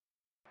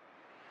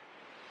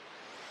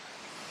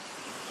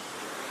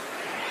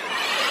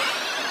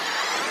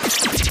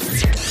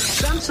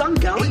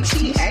Samsung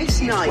Galaxy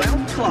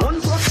S9, 12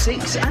 OnePlus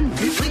 6 and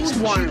Google's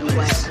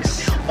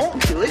Wireless.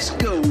 Oculus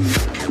Go.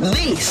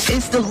 This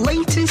is the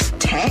latest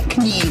tech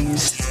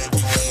news.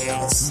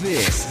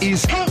 This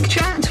is Tech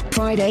Chat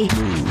Friday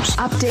News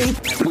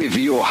Update with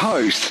your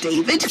host,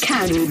 David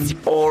Cannon.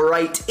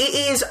 Alright,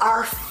 it is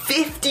our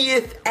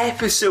 50th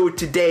episode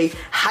today.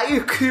 How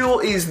cool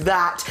is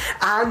that?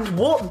 And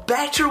what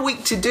better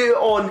week to do it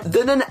on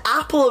than an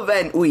Apple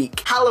event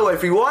week? Hello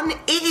everyone,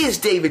 it is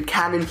David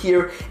Cannon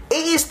here.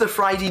 It is the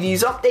Friday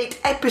News Update,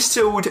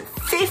 episode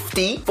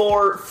 50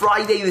 for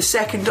Friday the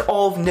 2nd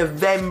of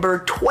November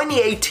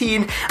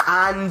 2018,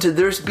 and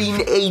there's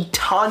been a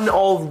ton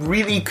of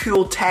really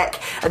cool tech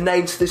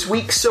announced this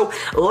week, so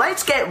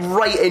let's get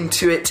right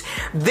into it.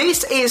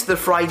 This is the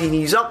Friday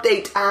News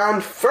Update,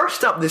 and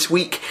first up this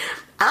week,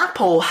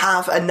 Apple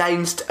have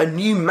announced a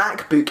new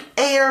MacBook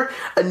Air,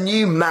 a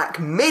new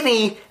Mac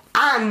Mini,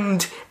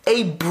 and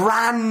a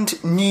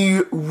brand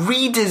new,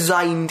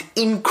 redesigned,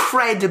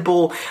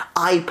 incredible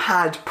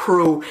iPad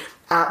Pro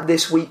at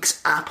this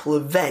week's Apple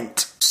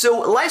event.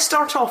 So let's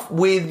start off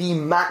with the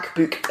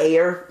MacBook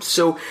Air.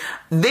 So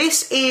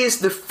this is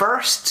the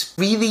first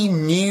really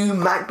new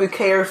MacBook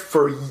Air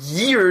for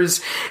years.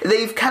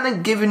 They've kind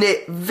of given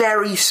it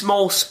very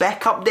small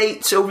spec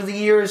updates over the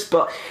years,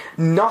 but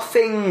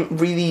nothing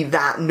really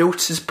that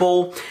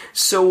noticeable.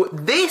 So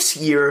this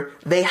year,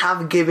 they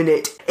have given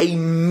it a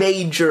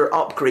major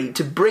upgrade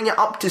to bring it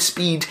up to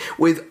speed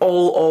with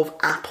all of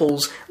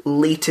Apple's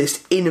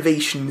latest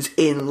innovations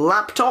in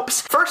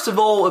laptops. First of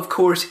all, of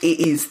course, it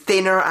is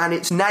thinner and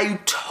it's now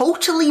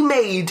totally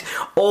made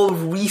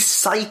of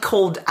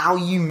recycled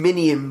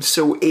aluminium,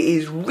 so it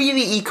is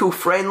really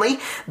eco-friendly.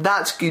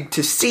 That's good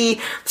to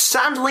see.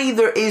 Sadly,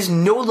 there is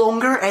no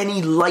longer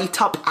any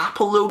light-up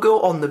Apple logo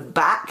on the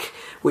back,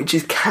 which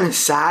is kind of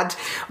sad,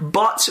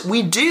 but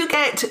we do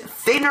get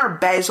thinner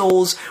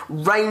bezels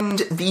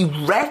round the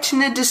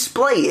Retina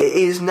display. It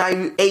is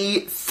now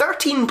a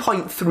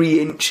 13.3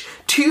 inch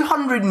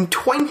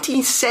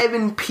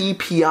 227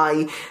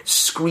 ppi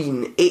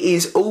screen. It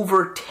is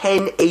over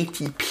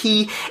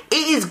 1080p. It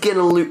is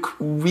gonna look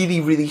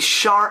really, really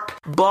sharp,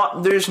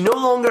 but there's no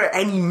longer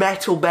any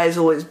metal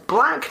bezel. It's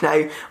black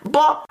now,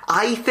 but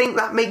I think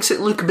that makes it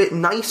look a bit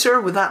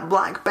nicer with that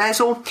black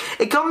bezel.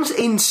 It comes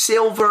in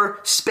silver,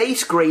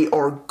 space grey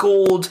or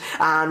gold,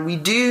 and we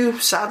do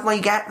sadly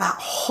get that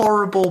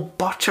horrible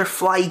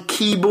butterfly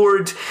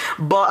keyboard,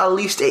 but at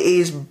least it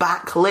is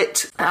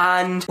backlit.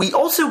 And we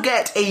also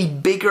get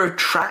a bigger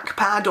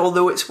trackpad,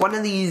 although it's one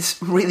of these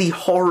really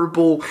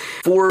horrible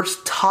Force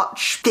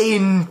Touch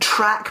thin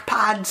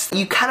trackpads.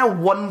 You kind of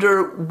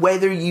wonder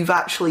whether you've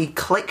actually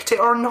clicked it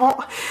or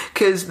not,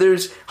 because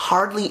there's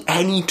hardly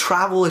any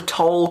travel at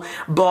all.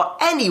 But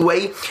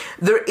anyway,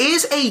 there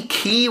is a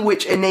key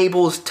which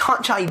enables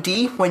Touch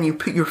ID when you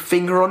put your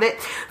finger on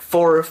it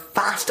for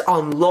fast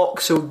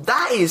unlock, so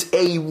that is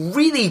a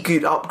really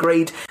good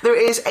upgrade. There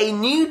is a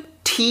new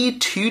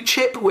T2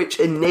 chip which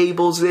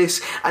enables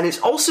this, and it's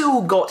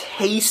also got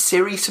Hey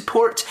Siri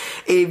support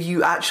if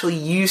you actually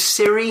use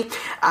Siri,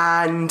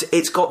 and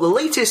it's got the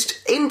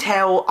latest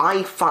Intel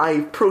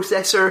i5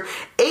 processor,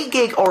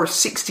 8GB or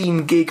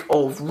 16GB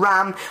of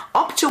RAM,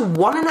 up to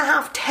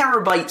 1.5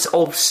 terabytes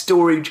of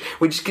storage,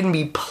 which is going to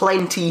be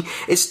plenty.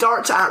 It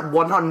starts at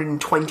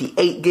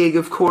 128GB,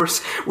 of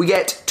course. We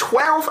get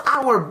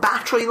 12-hour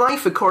battery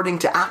life according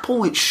to Apple,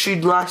 which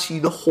should last you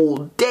the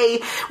whole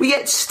day. We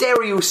get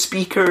stereo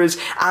speakers,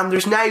 and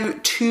there's now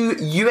 2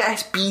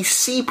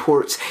 USB-C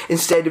ports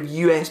instead of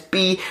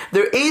USB.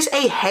 There is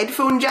a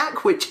headphone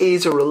jack, which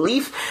is a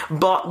relief,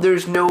 but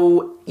there's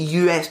no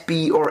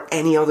USB or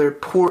any other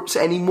ports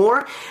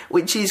anymore,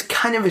 which is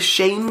kind of a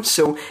shame,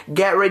 so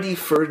get ready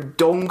for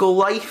dongle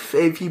life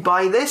if you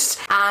buy this.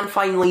 And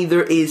finally,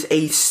 there is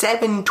a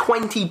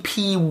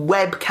 720p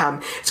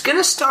webcam. It's going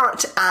to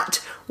start at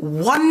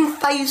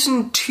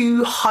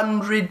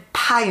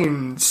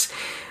 £1,200.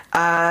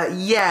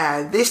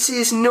 Yeah, this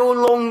is no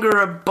longer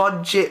a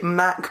budget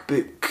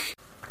MacBook.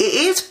 It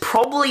is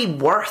probably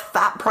worth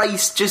that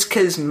price just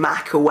because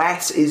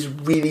macOS is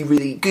really,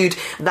 really good.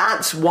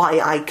 That's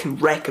why I can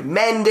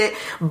recommend it.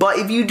 But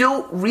if you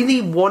don't really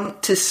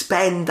want to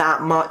spend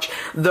that much,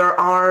 there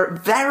are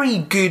very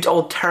good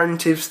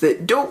alternatives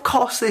that don't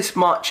cost this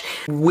much,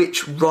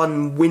 which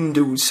run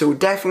Windows. So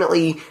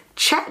definitely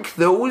check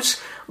those.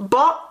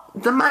 But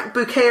the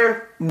MacBook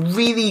Air,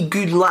 really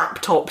good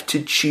laptop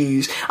to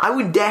choose. I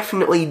would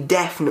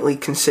definitely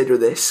consider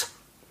this.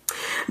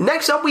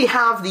 Next up we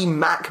have the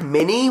Mac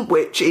Mini,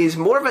 which is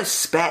more of a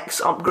specs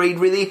upgrade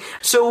really.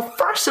 So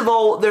first of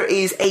all, there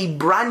is a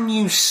brand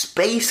new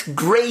space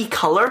grey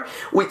colour,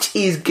 which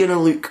is gonna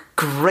look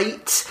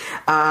great.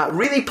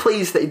 Really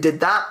pleased that they did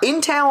that.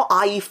 Intel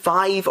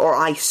i5 or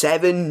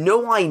i7,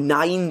 no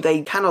i9,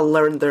 they kind of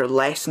learned their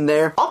lesson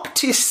there. Up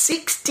to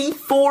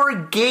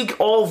 64GB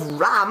of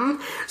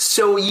RAM,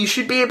 so you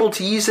should be able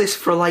to use this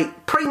for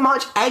like pretty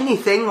much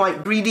anything,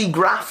 like 3D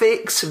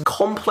graphics,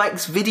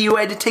 complex video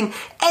editing,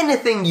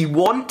 anything you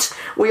want.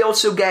 We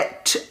also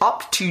get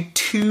up to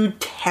 2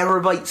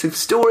 terabytes of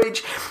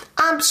storage.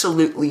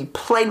 Absolutely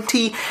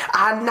plenty.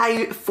 And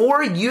now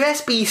for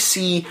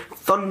USB-C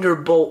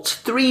Thunderbolt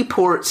 3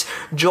 ports,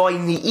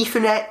 join the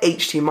Ethernet,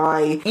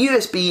 HDMI,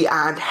 USB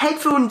and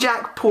headphone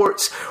jack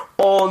ports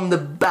on the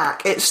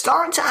back. It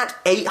starts at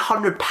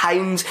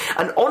 £800,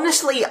 and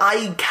honestly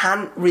I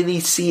can't really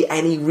see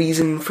any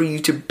reason for you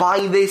to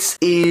buy this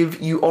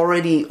if you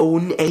already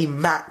own a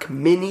Mac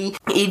Mini.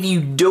 If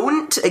you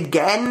don't,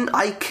 again,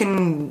 I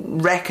can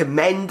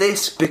recommend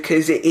this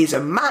because it is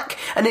a Mac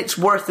and it's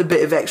worth a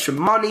bit of extra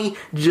money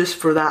just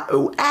for that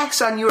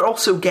OS, and you're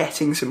also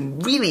getting some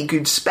really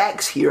good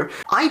specs here.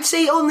 I'd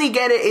say only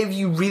get it if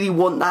you really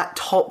want that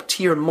top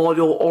tier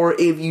model or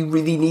if you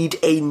really need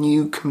a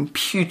new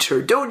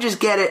computer. Don't just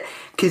get it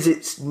because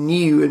it's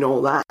new and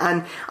all that.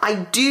 And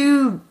I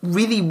do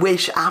really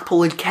wish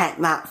Apple had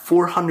kept that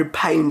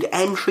 £400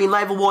 entry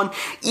level one.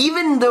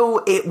 Even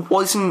though it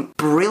wasn't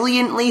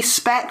brilliantly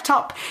spec'd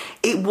up,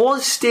 it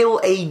was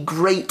still a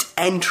great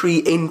entry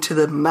into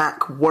the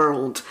Mac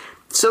world.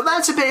 So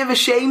that's a bit of a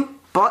shame,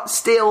 but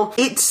still,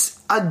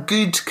 it's a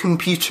good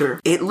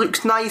computer. It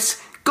looks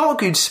nice, got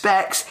good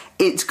specs,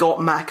 it's got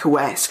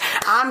macOS.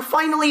 And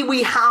finally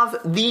we have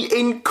the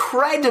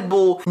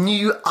incredible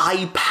new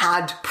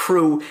iPad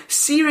Pro.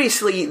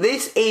 Seriously,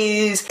 this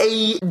is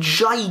a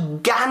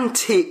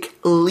gigantic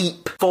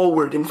leap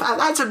forward. In fact,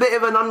 that's a bit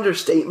of an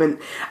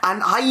understatement.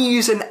 And I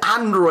use an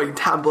Android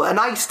tablet and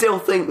I still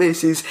think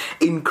this is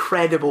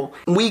incredible.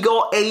 We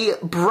got a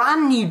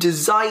brand new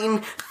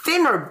design,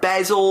 thinner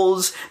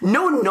bezels,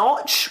 no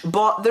notch,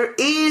 but there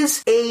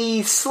is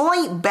a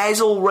slight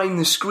bezel around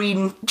the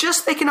screen,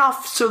 just thick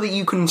enough so that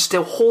you can still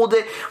hold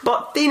it,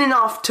 but thin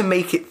enough to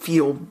make it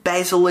feel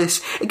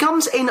bezel-less. It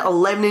comes in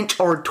 11-inch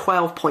or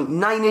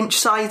 12.9-inch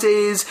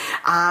sizes,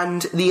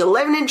 and the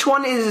 11-inch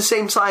one is the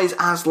same size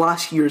as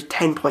last year's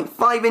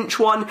 10.5-inch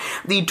one.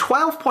 The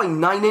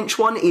 12.9-inch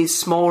one is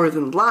smaller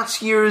than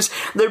last year's.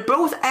 They're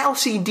both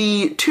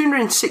LCD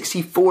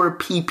 264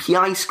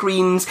 ppi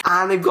screens,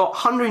 and they've got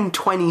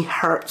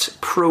 120Hz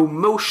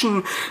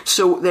ProMotion,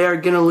 so they're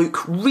gonna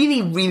look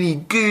really, really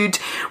good.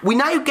 We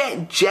now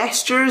get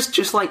gestures,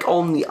 just like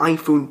on the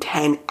iPhone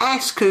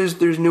XS, because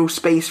there's no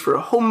space for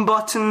a home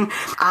button,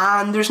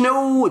 and there's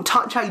no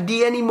Touch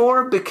ID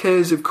anymore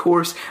because of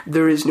course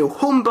there is no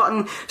home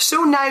button,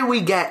 so now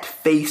we get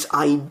Face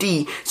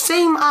ID,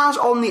 same as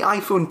on the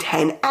iPhone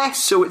XS,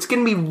 so it's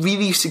going to be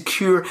really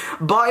secure,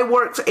 but it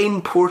works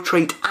in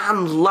portrait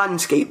and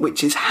landscape,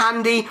 which is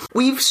handy.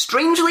 We've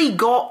strangely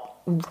got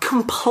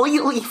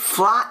completely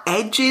flat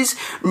edges,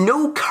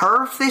 no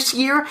curve this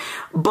year,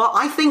 but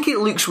I think it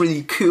looks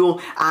really cool,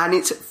 and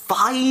it's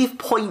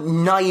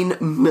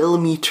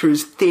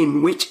 5.9mm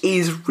thin, which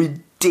is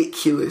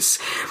ridiculous.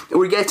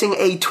 We're getting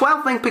a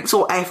 12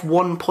 megapixel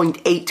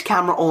f1.8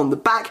 camera on the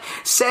back,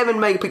 7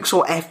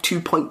 megapixel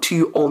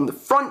f2.2 on the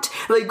front.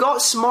 They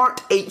got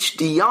smart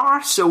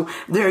HDR, so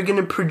they're going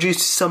to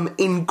produce some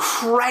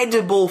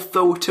incredible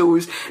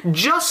photos,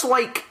 just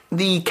like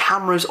the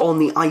cameras on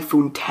the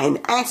iPhone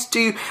XS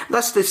do.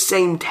 That's the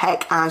same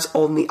tech as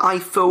on the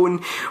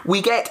iPhone.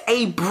 We get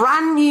a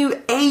brand new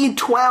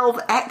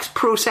A12X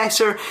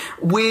processor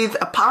with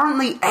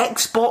apparently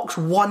Xbox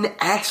One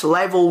S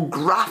level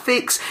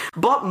graphics,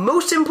 but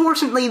most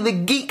importantly, the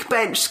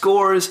Geekbench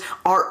scores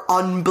are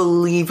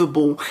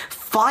unbelievable.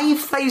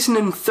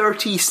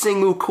 5,030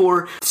 single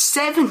core,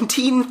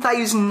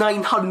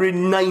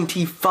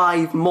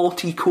 17,995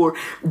 multi-core.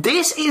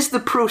 This is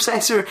the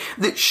processor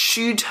that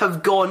should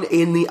have gone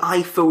in the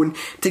iPhone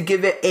to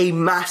give it a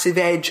massive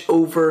edge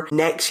over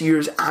next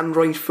year's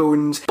Android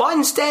phones. But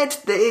instead,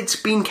 it's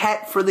been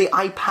kept for the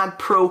iPad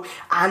Pro,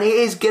 and it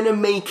is gonna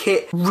make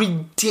it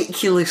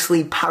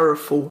ridiculously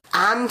powerful.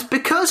 And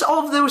because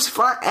of those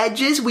flat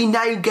edges, we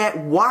now get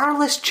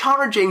wireless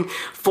charging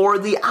for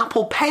the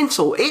Apple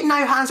Pencil. It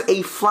now has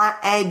a flat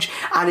edge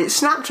and it's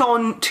snapped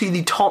on to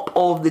the top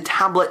of the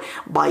tablet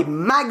by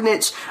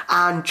magnets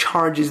and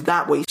charges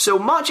that way. So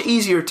much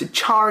easier to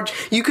charge.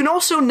 You can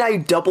also now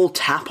double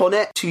tap on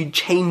it to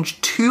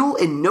change tool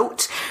in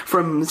Notes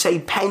from, say,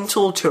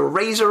 pencil to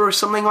eraser or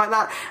something like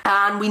that.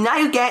 And we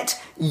now get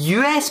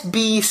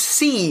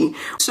USB-C.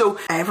 So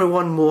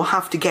everyone will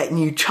have to get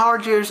new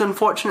chargers,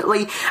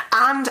 unfortunately.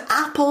 And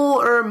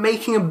Apple are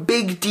making a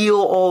big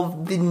deal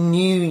of the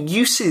new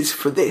uses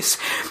for this.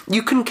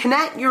 You can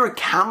connect your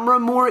camera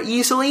more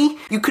easily.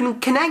 You can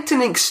connect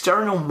an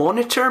external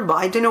monitor, but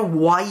I don't know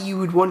why you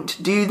would want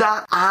to do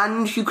that.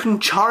 And you can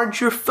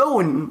charge your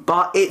phone,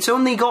 but it's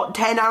only got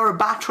 10-hour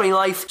battery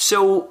life,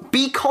 so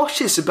be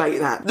cautious about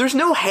that. There's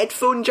no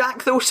headphone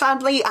jack though,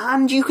 sadly,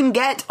 and you can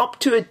get up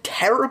to 1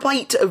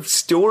 terabyte of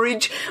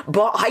storage,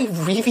 but I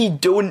really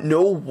don't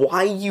know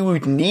why you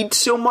would need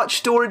so much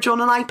storage on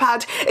an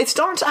iPad. It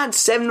starts at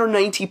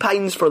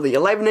 £790 for the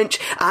 11-inch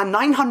and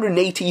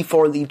 £980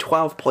 for the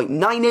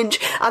 12.9-inch,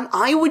 and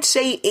I would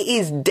say it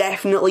is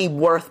definitely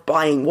worth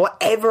buying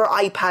whatever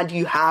iPad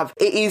you have.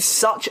 It is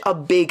such a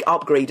big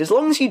upgrade. As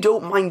long as you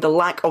don't mind the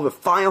lack of a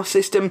file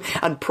system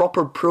and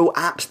proper pro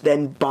apps,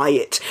 then buy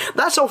it.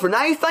 That's all for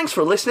now. Thanks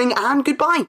for listening and goodbye.